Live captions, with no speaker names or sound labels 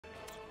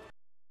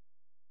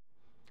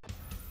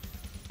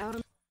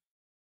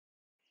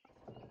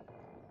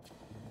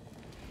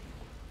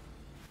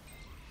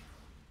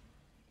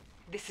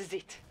This is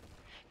it.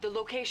 The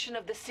location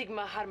of the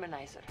Sigma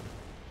Harmonizer.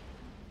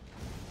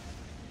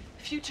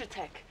 Future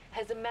Tech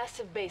has a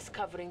massive base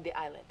covering the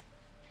island.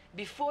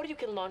 Before you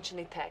can launch an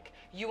attack,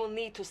 you will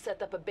need to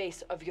set up a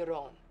base of your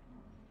own.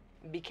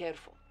 Be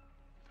careful.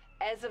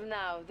 As of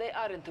now, they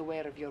aren't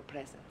aware of your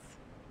presence.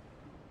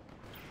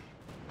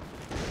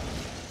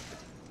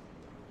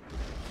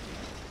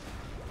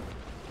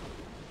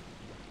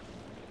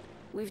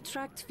 We've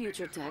tracked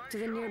Future Tech to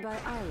the nearby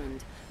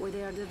island, where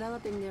they are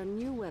developing their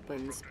new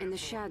weapons in the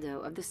shadow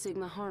of the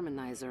Sigma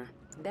Harmonizer.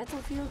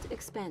 Battlefield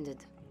expanded.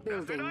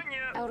 Building.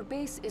 Our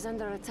base is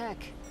under attack.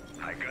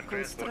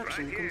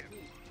 Construction complete.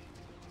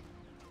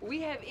 We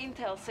have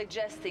intel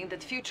suggesting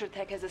that Future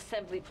Tech has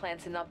assembly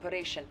plants in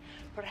operation,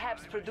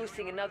 perhaps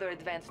producing another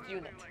advanced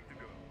unit.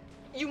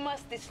 You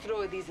must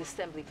destroy these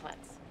assembly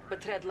plants,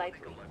 but tread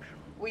lightly.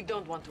 We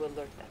don't want to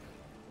alert them.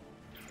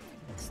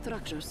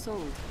 Structure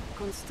sold.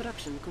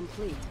 Construction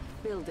complete.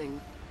 Building.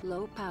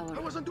 Low power.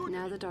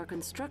 Now that our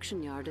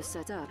construction yard is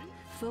set up,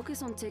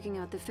 focus on taking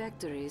out the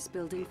factories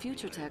building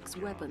Future Tech's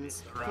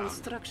weapons.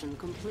 Construction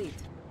complete.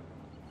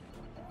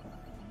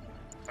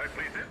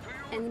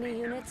 Enemy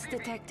units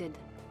detected.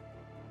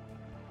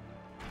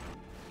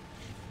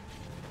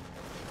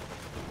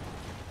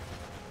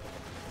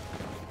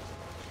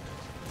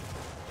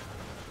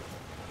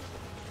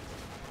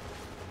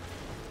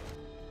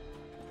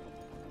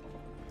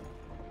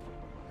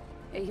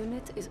 A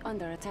unit is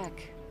under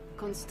attack.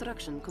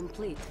 Construction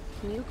complete.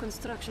 New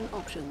construction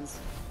options.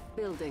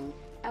 Building.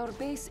 Our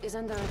base is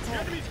under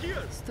attack.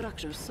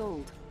 Structure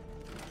sold.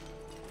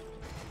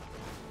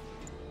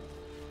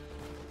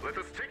 Let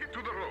us take it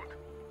to the road.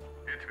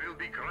 It will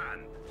be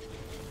grand.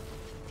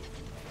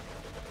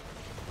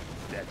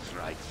 That's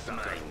right,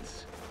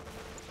 signs.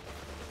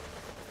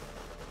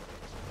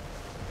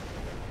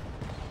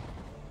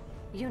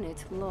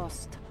 Unit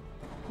lost.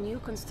 New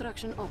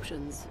construction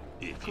options.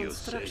 If you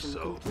say Construction so.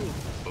 complete.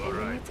 All A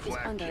right, unit is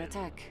under Flacken.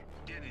 attack.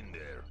 Get in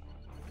there.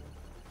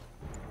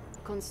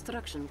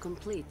 Construction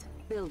complete.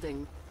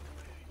 Building.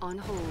 On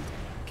hold.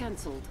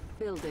 Cancelled.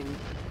 Building.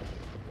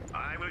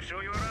 I will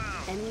show you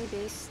around. Enemy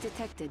base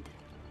detected.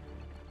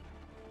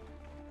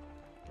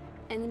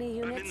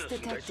 Enemy I'm units innocent, I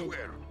detected.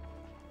 swear.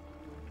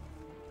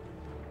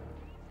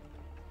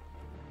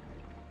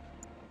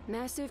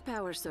 Massive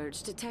power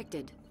surge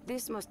detected.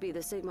 This must be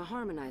the Sigma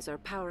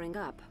Harmonizer powering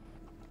up.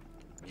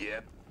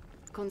 Yep.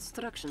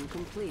 Construction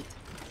complete.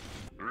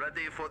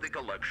 Ready for the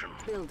collection.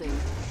 Building.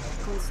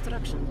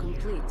 Construction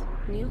complete.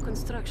 New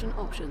construction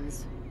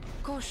options.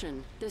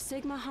 Caution. The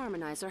Sigma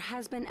Harmonizer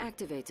has been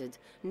activated.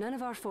 None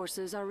of our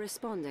forces are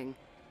responding.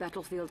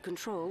 Battlefield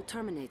control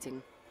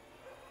terminating.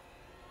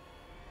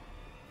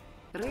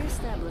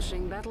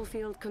 Re-establishing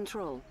battlefield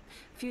control.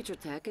 Future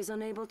Tech is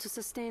unable to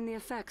sustain the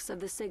effects of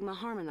the Sigma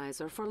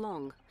Harmonizer for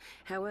long.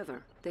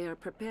 However, they are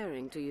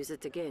preparing to use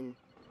it again.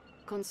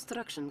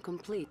 Construction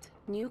complete.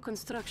 New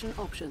construction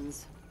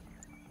options.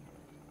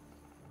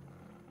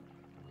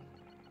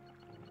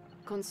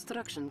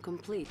 Construction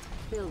complete.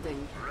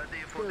 Building.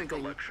 Ready for the Building.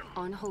 collection.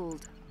 On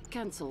hold.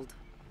 Cancelled.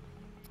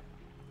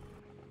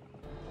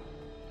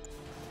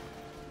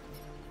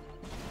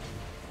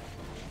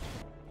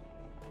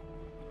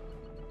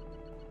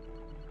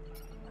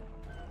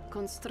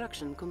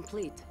 Construction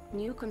complete.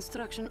 New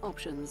construction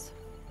options.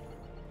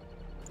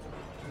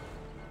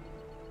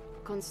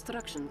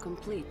 Construction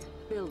complete.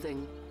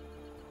 Building.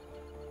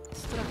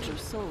 Structure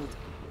sold.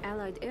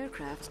 Allied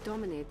aircraft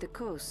dominate the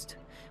coast.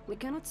 We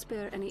cannot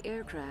spare any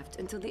aircraft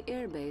until the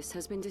airbase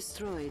has been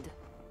destroyed.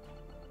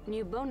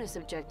 New bonus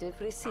objective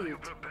Are you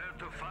received. prepared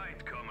to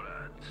fight,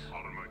 comrades?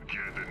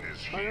 Armageddon is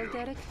Oil here.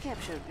 derrick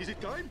captured. Is it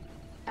time?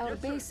 Our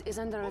Yes, sir. base is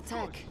under Of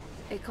attack. course.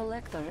 A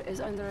collector is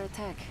under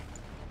attack.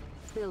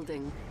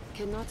 Building.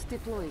 Cannot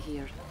deploy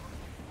here.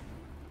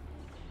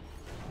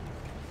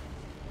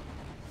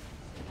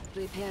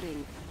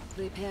 Repairing.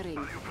 Repairing.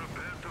 Are you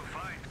prepared to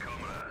fight,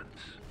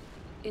 comrades?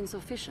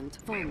 Insufficient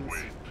funds.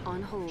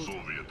 On hold.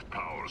 Soviet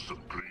power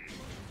supreme.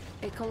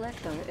 A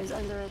collector is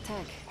under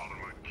attack.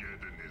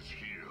 Armageddon is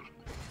here.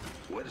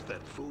 Where's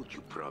that food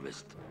you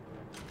promised?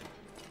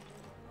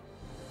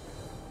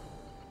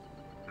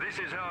 This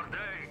is our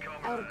day,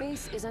 comrades. Our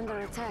base is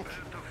under attack.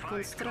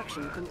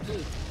 Construction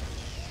complete.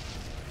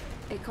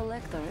 A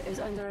collector is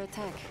under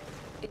attack.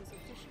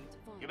 Insufficient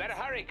funds. You better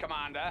hurry,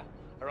 Commander,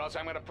 or else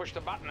I'm gonna push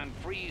the button and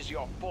freeze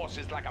your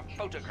forces like a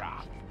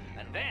photograph.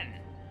 And then,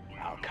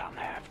 I'll come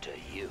after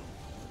you.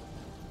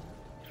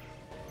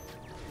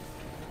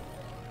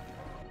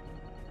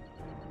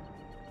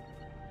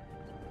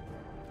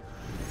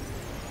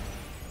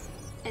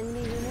 Enemy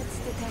units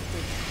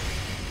detected.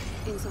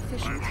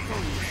 Insufficient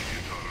funds.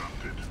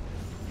 Interrupted.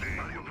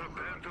 Are you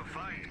prepared to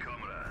fight,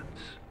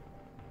 comrades?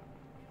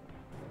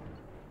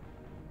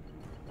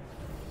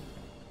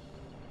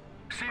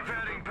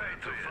 Seafaring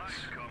patriots,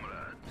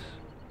 comrades.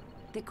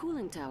 The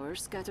cooling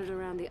towers scattered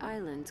around the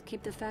island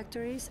keep the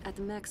factories at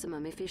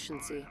maximum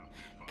efficiency.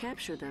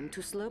 Capture them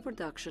to slow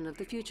production of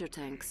the future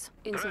tanks.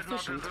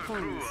 Insufficient Dreadnought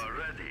and her funds. crew are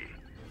ready.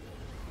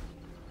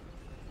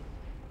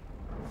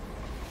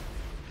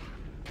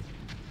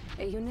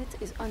 A unit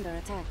is under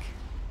attack.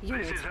 This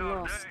Unit is our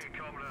lost. day,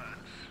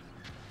 comrades.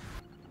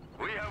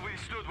 We have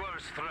withstood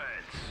worse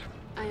threats.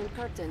 Iron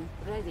Curtain,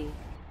 ready.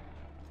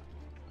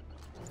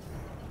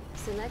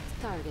 Select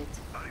target.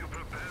 Are you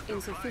prepared to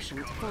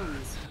Insufficient fight,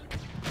 funds.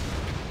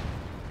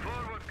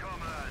 Forward,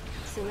 comrades.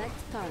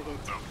 Select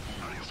target.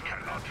 You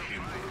cannot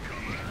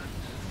comrades.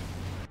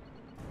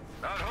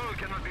 Our hull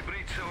cannot be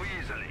breached so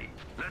easily.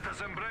 Let us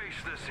embrace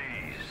the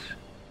seas.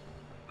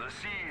 The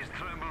seas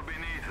tremble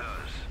beneath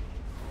us.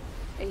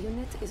 A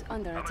unit is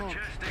under A attack.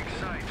 majestic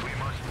sight we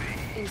must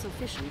be.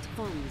 Insufficient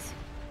funds.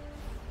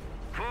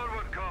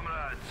 Forward,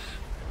 comrades.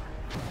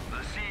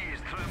 The seas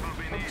tremble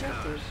beneath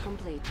Objective us.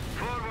 complete.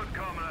 Forward,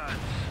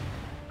 comrades.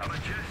 A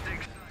majestic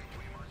sight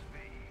we must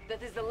be.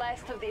 That is the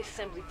last of the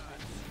assembly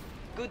plants.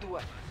 Good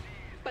work.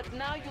 But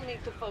now you'll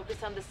need to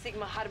focus on the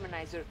Sigma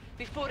Harmonizer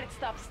before it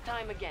stops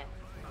time again.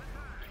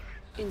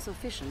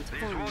 Insufficient These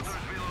funds. waters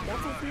belong to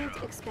Battlefield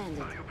Russia.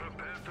 expanded. Are you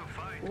prepared to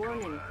fight,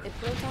 Warning, comrades?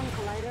 a proton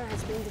collider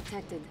has been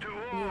detected. To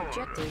New war.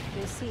 objective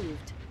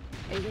received.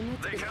 A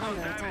unit They is cannot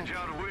under damage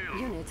attack. our will.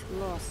 Unit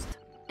lost.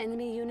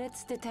 Enemy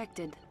units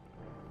detected.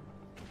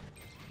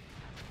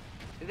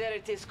 There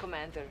it is,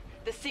 Commander.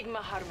 The Sigma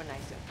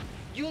Harmonizer.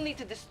 You'll need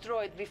to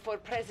destroy it before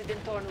President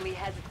Thornley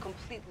has it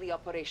completely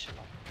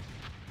operational.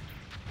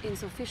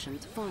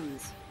 Insufficient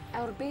funds.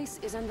 Our base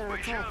is under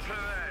We shall attack.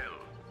 prevail.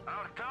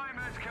 Our time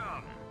has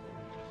come.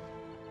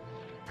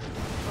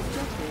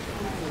 Objective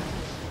complete.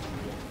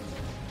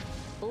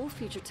 All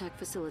future tech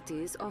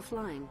facilities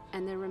offline,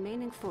 and their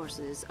remaining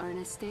forces are in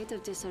a state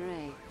of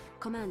disarray.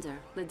 Commander,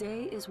 the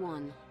day is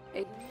won. A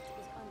unit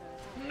is under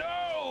attack.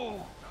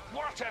 No!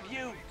 What have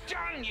you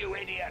done, you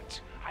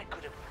idiot? I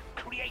could have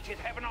created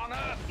heaven on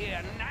earth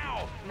here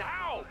now!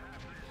 Now!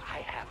 I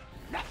have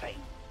nothing.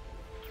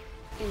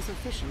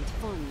 Insufficient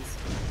funds.